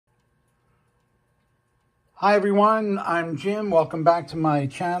Hi everyone, I'm Jim. Welcome back to my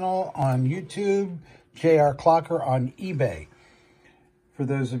channel on YouTube, JR Clocker on eBay. For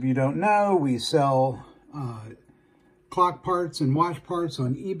those of you who don't know, we sell clock parts and watch parts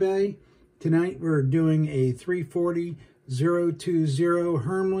on eBay. Tonight we're doing a 340-020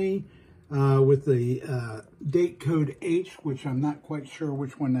 Hermley with the date code H, which I'm not quite sure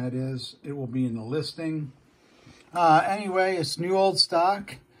which one that is. It will be in the listing. Anyway, it's new old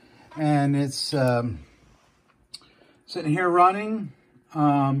stock, and it's sitting here running.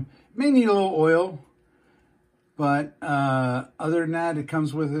 May need a little oil, but other than that, it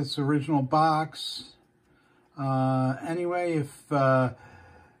comes with its original box. Anyway, if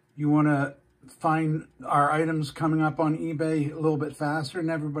you want to find our items coming up on eBay a little bit faster than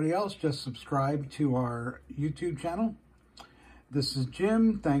everybody else, just subscribe to our YouTube channel. This is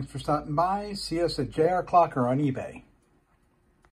Jim. Thanks for stopping by. See us at JR Clocker on eBay.